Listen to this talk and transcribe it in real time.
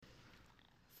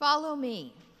Follow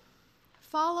me.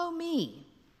 Follow me.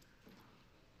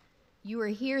 You are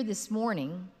here this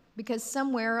morning because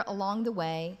somewhere along the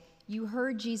way you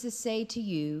heard Jesus say to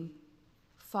you,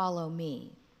 "Follow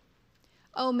me."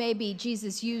 Oh, maybe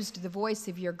Jesus used the voice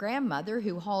of your grandmother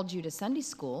who hauled you to Sunday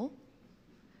school.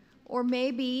 Or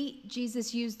maybe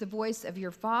Jesus used the voice of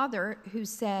your father who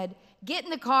said, "Get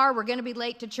in the car, we're going to be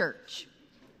late to church."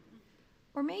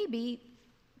 Or maybe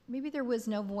there was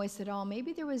no voice at all.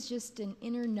 Maybe there was just an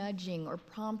inner nudging or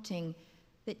prompting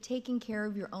that taking care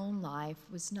of your own life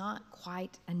was not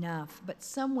quite enough. But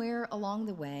somewhere along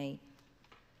the way,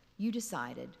 you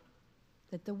decided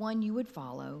that the one you would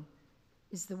follow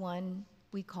is the one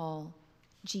we call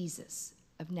Jesus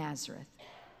of Nazareth.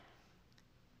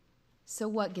 So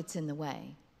what gets in the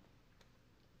way?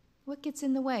 What gets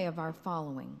in the way of our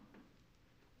following?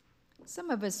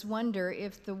 Some of us wonder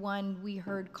if the one we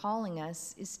heard calling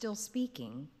us is still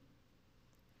speaking.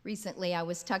 Recently, I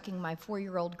was tucking my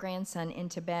 4-year-old grandson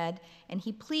into bed, and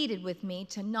he pleaded with me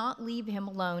to not leave him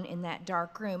alone in that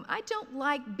dark room. "I don't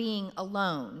like being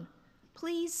alone.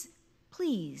 Please,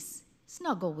 please,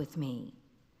 snuggle with me."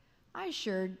 I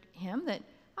assured him that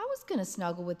I was going to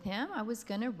snuggle with him. I was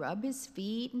going to rub his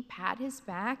feet and pat his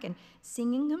back and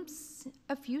singing him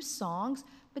a few songs,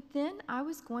 but then I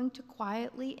was going to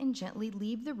quietly and gently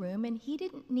leave the room, and he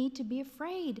didn't need to be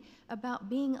afraid about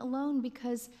being alone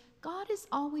because God is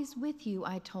always with you,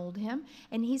 I told him.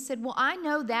 And he said, "Well, I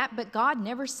know that, but God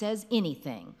never says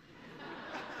anything."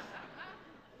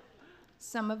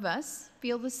 Some of us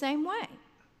feel the same way.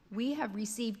 We have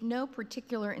received no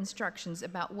particular instructions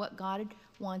about what God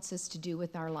wants us to do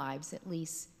with our lives, at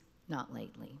least not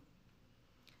lately.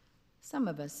 Some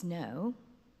of us know,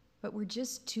 but we're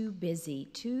just too busy,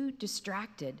 too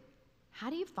distracted.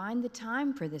 How do you find the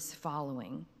time for this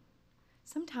following?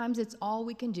 Sometimes it's all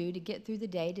we can do to get through the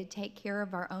day to take care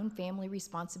of our own family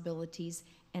responsibilities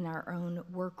and our own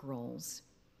work roles.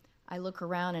 I look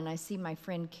around and I see my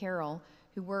friend Carol,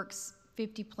 who works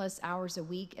 50-plus hours a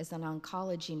week as an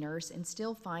oncology nurse and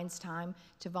still finds time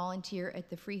to volunteer at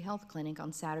the free health clinic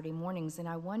on Saturday mornings, and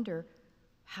I wonder,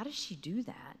 how does she do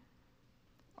that?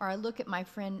 Or I look at my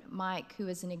friend Mike, who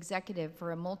is an executive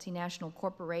for a multinational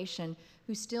corporation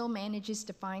who still manages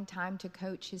to find time to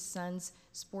coach his son's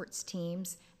sports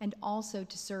teams and also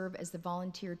to serve as the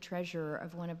volunteer treasurer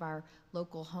of one of our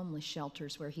local homeless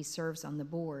shelters where he serves on the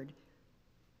board.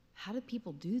 How do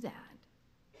people do that?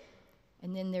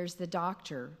 And then there's the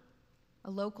doctor, a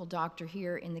local doctor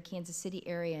here in the Kansas City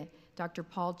area, Dr.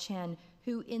 Paul Chen,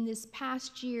 who in this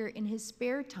past year, in his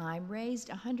spare time, raised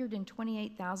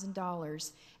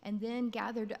 $128,000 and then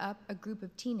gathered up a group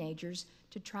of teenagers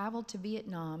to travel to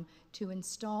Vietnam to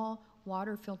install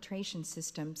water filtration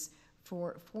systems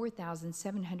for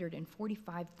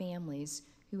 4,745 families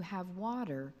who have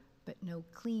water but no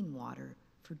clean water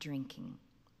for drinking.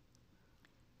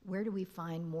 Where do we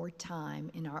find more time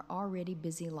in our already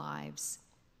busy lives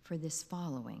for this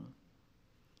following?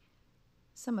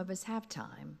 Some of us have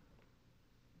time,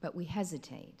 but we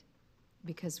hesitate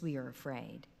because we are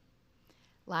afraid.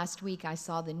 Last week, I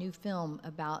saw the new film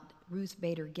about Ruth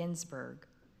Bader Ginsburg.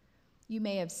 You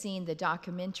may have seen the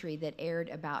documentary that aired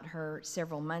about her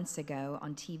several months ago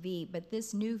on TV, but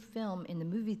this new film in the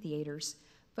movie theaters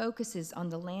focuses on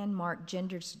the landmark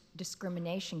gender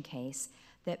discrimination case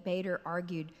that Bader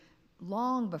argued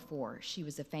long before she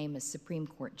was a famous Supreme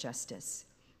Court justice.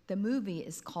 The movie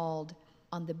is called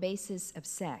On the Basis of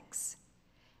Sex.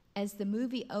 As the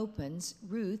movie opens,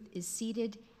 Ruth is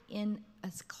seated in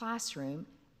a classroom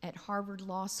at Harvard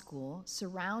Law School,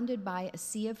 surrounded by a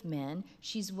sea of men.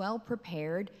 She's well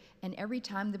prepared, and every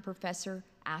time the professor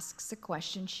asks a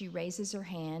question, she raises her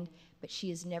hand, but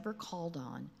she is never called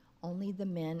on. Only the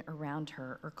men around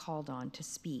her are called on to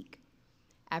speak.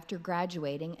 After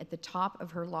graduating at the top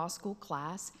of her law school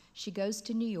class, she goes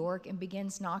to New York and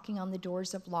begins knocking on the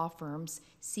doors of law firms,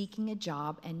 seeking a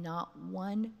job, and not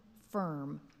one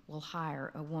firm will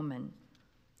hire a woman.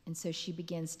 And so she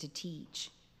begins to teach.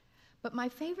 But my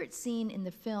favorite scene in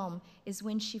the film is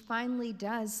when she finally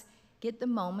does get the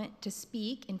moment to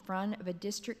speak in front of a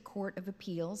district court of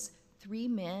appeals. 3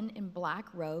 men in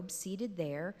black robes seated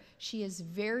there. She is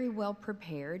very well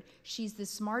prepared. She's the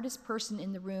smartest person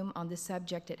in the room on the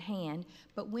subject at hand.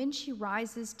 But when she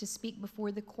rises to speak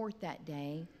before the court that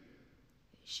day,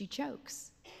 she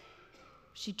chokes.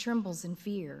 She trembles in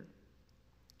fear.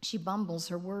 She bumbles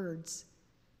her words.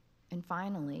 And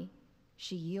finally,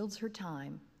 she yields her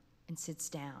time and sits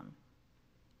down.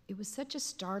 It was such a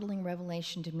startling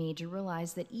revelation to me to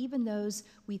realize that even those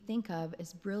we think of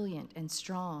as brilliant and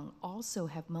strong also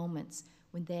have moments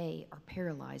when they are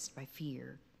paralyzed by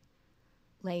fear.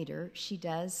 Later, she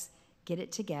does get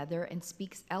it together and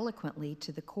speaks eloquently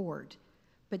to the court.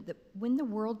 But when the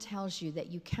world tells you that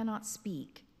you cannot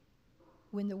speak,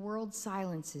 when the world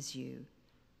silences you,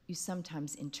 you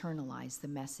sometimes internalize the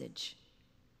message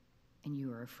and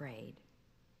you are afraid.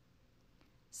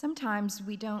 Sometimes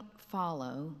we don't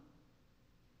follow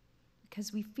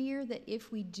because we fear that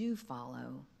if we do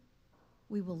follow,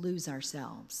 we will lose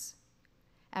ourselves.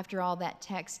 After all, that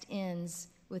text ends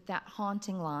with that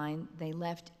haunting line, "They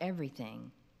left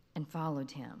everything and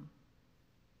followed him."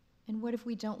 And what if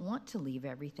we don't want to leave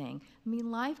everything? I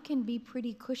mean, life can be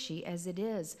pretty cushy as it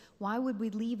is. Why would we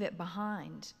leave it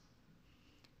behind?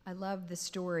 I love the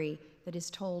story that is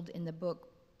told in the book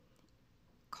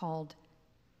called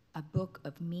A Book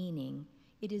of Meaning.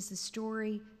 It is the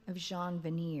story of Jean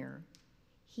Vanier.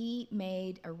 He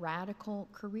made a radical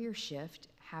career shift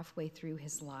halfway through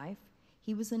his life.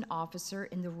 He was an officer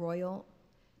in the Royal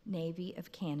Navy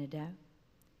of Canada,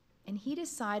 and he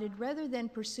decided rather than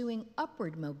pursuing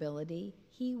upward mobility,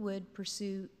 he would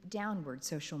pursue downward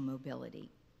social mobility.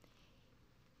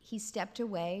 He stepped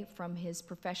away from his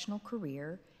professional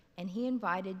career, and he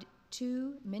invited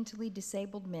 2 mentally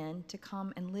disabled men to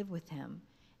come and live with him.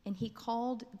 And he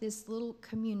called this little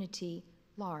community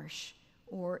L'Arche,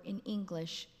 or in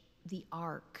English, the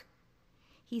Ark.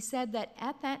 He said that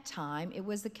at that time, it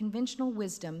was the conventional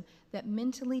wisdom that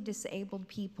mentally disabled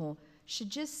people should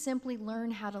just simply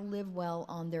learn how to live well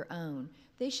on their own.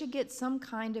 They should get some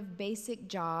kind of basic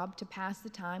job to pass the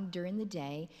time during the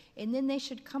day, and then they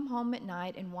should come home at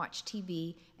night and watch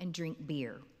TV and drink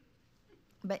beer.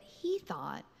 But he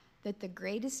thought that the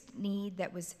greatest need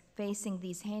that was facing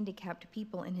these handicapped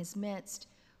people in his midst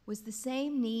was the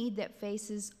same need that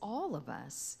faces all of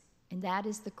us, and that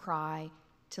is the cry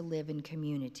to live in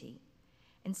community.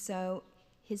 And so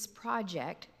his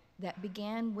project that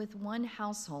began with one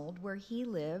household where he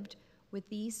lived with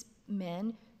these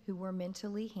men who were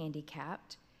mentally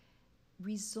handicapped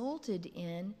resulted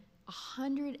in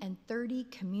 130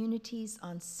 communities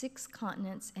on 6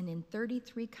 continents and in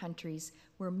 33 countries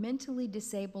where mentally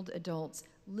disabled adults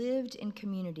lived in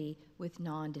community with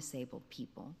non-disabled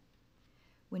people.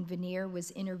 When Vanier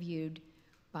was interviewed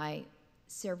by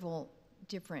several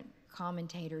different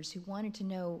commentators who wanted to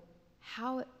know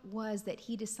how it was that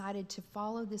he decided to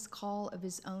follow this call of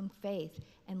his own faith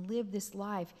and live this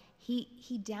life,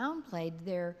 he downplayed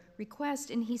their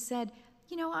request and he said,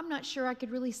 I'm not sure I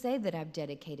could really say that I've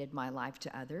dedicated my life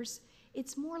to others.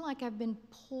 It's more like I've been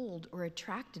pulled or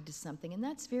attracted to something, and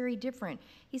that's very different.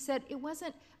 He said, it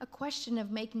wasn't a question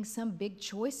of making some big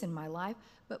choice in my life,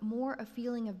 but more a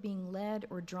feeling of being led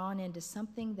or drawn into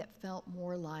something that felt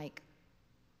more like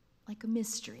a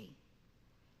mystery.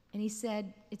 And he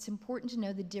said, it's important to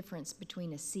know the difference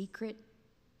between a secret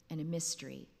and a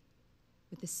mystery.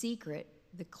 With a secret,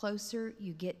 the closer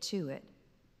you get to it,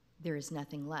 there is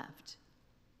nothing left.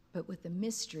 But with a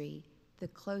mystery, the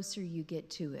closer you get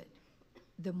to it,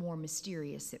 the more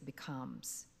mysterious it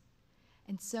becomes.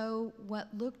 And so what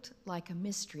looked like a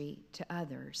mystery to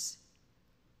others,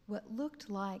 what looked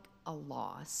like a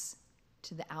loss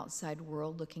to the outside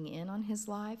world looking in on his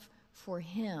life, for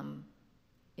him,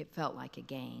 it felt like a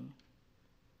gain.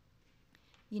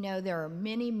 There are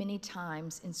many, many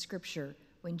times in Scripture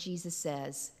when Jesus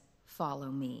says,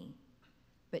 "Follow me."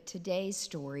 But today's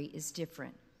story is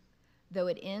different. Though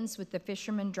it ends with the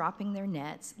fishermen dropping their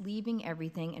nets, leaving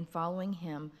everything and following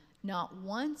him, not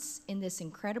once in this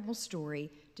incredible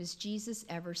story does Jesus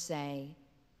ever say,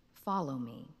 "Follow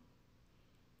me."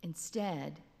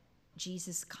 Instead,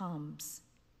 Jesus comes.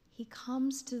 He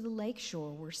comes to the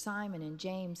lakeshore where Simon and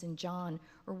James and John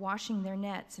are washing their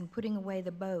nets and putting away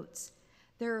the boats.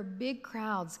 There are big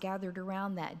crowds gathered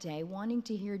around that day wanting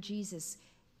to hear Jesus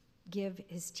give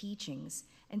his teachings.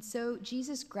 And so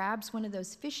Jesus grabs one of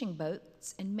those fishing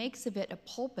boats and makes of it a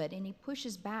pulpit, and he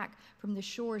pushes back from the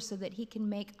shore so that he can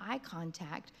make eye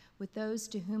contact with those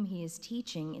to whom he is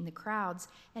teaching in the crowds.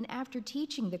 And after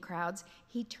teaching the crowds,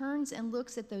 he turns and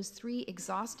looks at those 3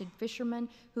 exhausted fishermen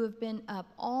who have been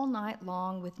up all night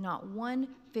long with not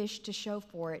one fish to show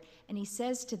for it. And he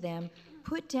says to them,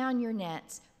 "Put down your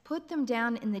nets, put them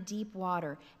down in the deep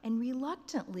water." And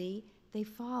reluctantly, they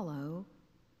follow.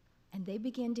 And they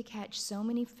begin to catch so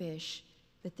many fish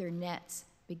that their nets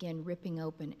begin ripping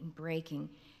open and breaking.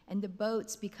 And the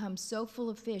boats become so full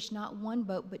of fish, not one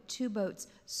boat, but 2 boats,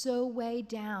 so weighed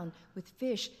down with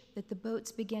fish that the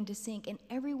boats begin to sink. And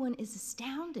everyone is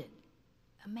astounded,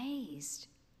 amazed.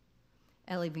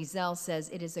 Elie Wiesel says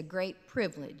it is a great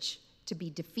privilege to be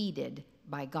defeated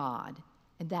by God.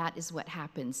 And that is what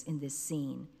happens in this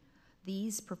scene.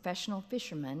 These professional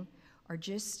fishermen are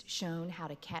just shown how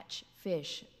to catch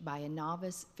fish by a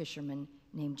novice fisherman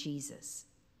named Jesus.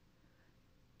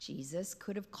 Jesus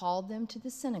could have called them to the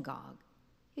synagogue.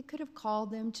 He could have called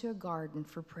them to a garden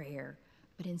for prayer.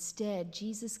 But instead,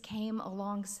 Jesus came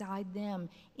alongside them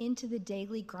into the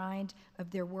daily grind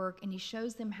of their work, and he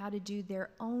shows them how to do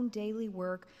their own daily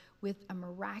work with a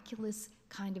miraculous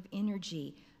kind of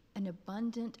energy, an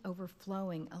abundant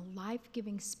overflowing, a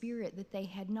life-giving spirit that they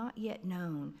had not yet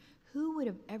known. Who would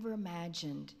have ever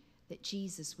imagined that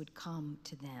Jesus would come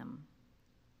to them?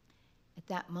 At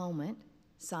that moment,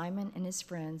 Simon and his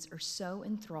friends are so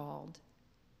enthralled,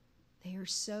 they are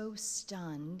so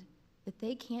stunned that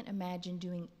they can't imagine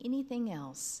doing anything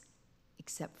else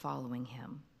except following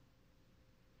him.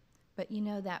 But you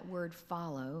know, that word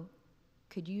follow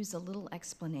could use a little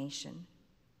explanation.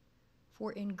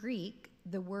 For in Greek,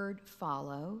 the word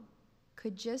follow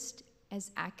could just as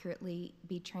accurately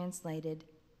be translated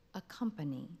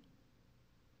accompany.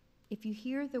 If you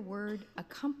hear the word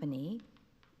accompany,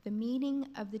 the meaning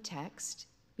of the text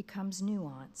becomes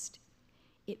nuanced.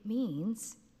 It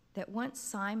means that once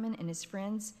Simon and his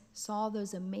friends saw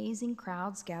those amazing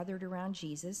crowds gathered around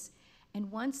Jesus,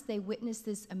 and once they witnessed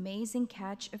this amazing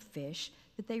catch of fish,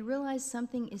 that they realized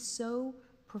something is so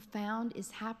profound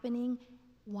is happening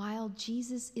while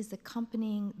Jesus is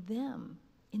accompanying them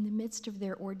in the midst of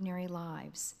their ordinary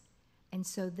lives. And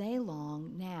so they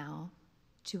long now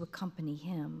to accompany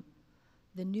him.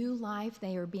 The new life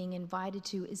they are being invited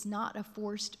to is not a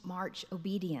forced march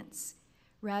obedience.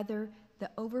 Rather,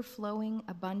 the overflowing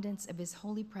abundance of his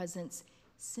holy presence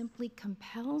simply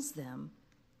compels them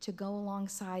to go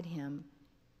alongside him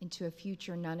into a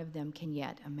future none of them can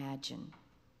yet imagine.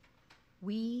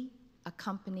 We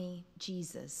accompany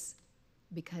Jesus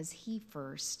because he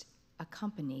first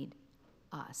accompanied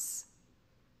us.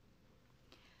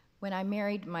 When I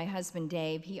married my husband,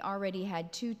 Dave, he already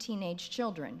had 2 teenage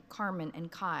children, Carmen and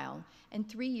Kyle, and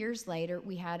 3 years later,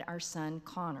 we had our son,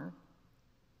 Connor.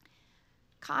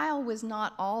 Kyle was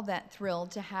not all that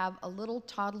thrilled to have a little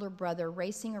toddler brother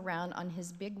racing around on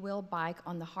his big wheel bike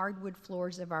on the hardwood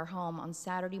floors of our home on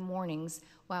Saturday mornings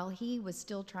while he was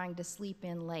still trying to sleep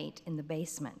in late in the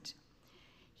basement.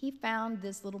 He found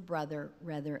this little brother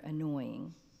rather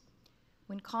annoying.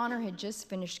 When Connor had just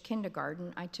finished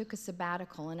kindergarten, I took a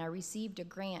sabbatical and I received a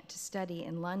grant to study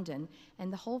in London,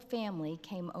 and the whole family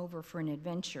came over for an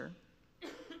adventure.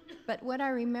 But what I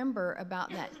remember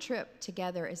about that trip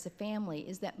together as a family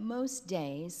is that most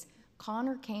days,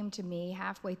 Connor came to me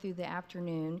halfway through the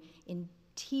afternoon in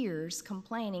tears,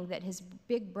 complaining that his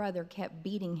big brother kept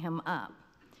beating him up.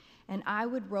 And I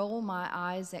would roll my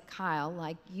eyes at Kyle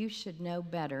like, you should know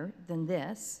better than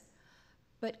this.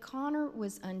 But Connor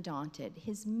was undaunted.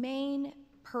 His main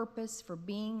purpose for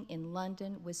being in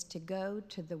London was to go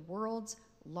to the world's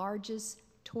largest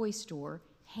toy store,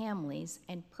 Hamleys,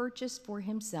 and purchase for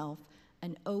himself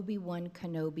an Obi-Wan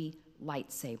Kenobi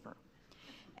lightsaber.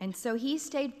 And so he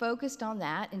stayed focused on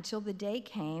that until the day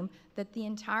came that the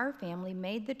entire family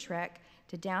made the trek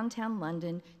to downtown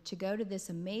London to go to this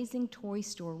amazing toy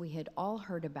store we had all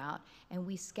heard about, and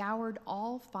we scoured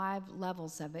all 5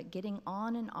 levels of it, getting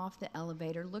on and off the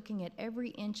elevator, looking at every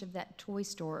inch of that toy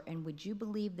store, and would you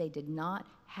believe they did not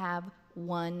have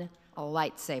one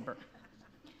lightsaber?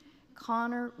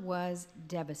 Connor was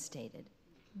devastated.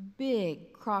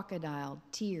 Big crocodile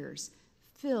tears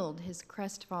filled his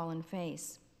crestfallen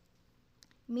face.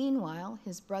 Meanwhile,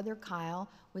 his brother Kyle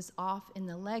was off in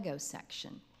the Lego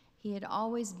section. He had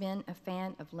always been a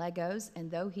fan of Legos, and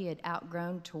though he had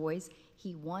outgrown toys,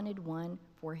 he wanted one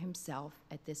for himself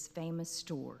at this famous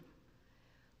store.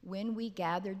 When we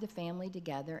gathered the family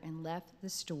together and left the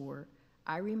store,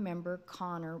 I remember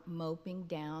Connor moping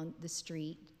down the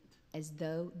street as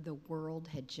though the world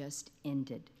had just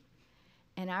ended.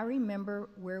 And I remember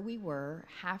where we were,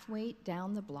 halfway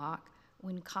down the block,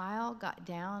 when Kyle got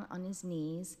down on his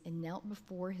knees and knelt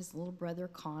before his little brother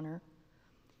Connor,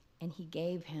 and he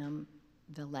gave him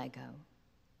the Lego.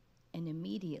 And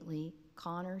immediately,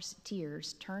 Connor's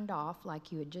tears turned off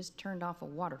like you had just turned off a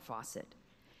water faucet.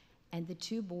 And the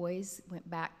 2 boys went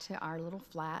back to our little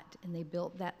flat, and they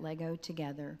built that Lego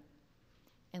together.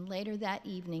 And later that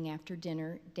evening after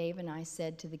dinner, Dave and I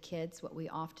said to the kids what we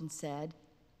often said,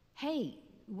 "Hey,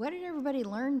 what did everybody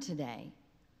learn today?"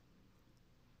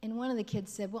 And one of the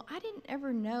kids said, "Well, I didn't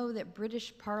ever know that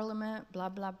British Parliament, blah,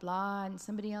 blah, blah." And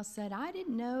somebody else said, "I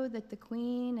didn't know that the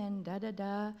Queen and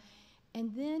da-da-da."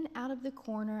 And then out of the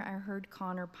corner, I heard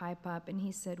Connor pipe up, and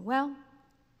he said, "Well,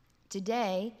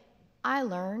 today I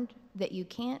learned that you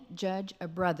can't judge a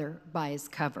brother by his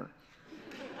cover."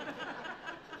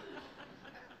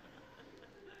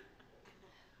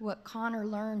 What Connor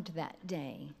learned that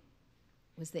day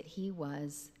was that he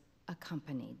was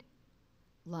accompanied.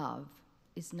 Love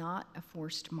is not a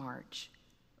forced march.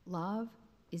 Love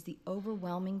is the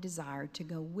overwhelming desire to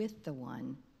go with the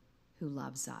one who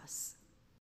loves us.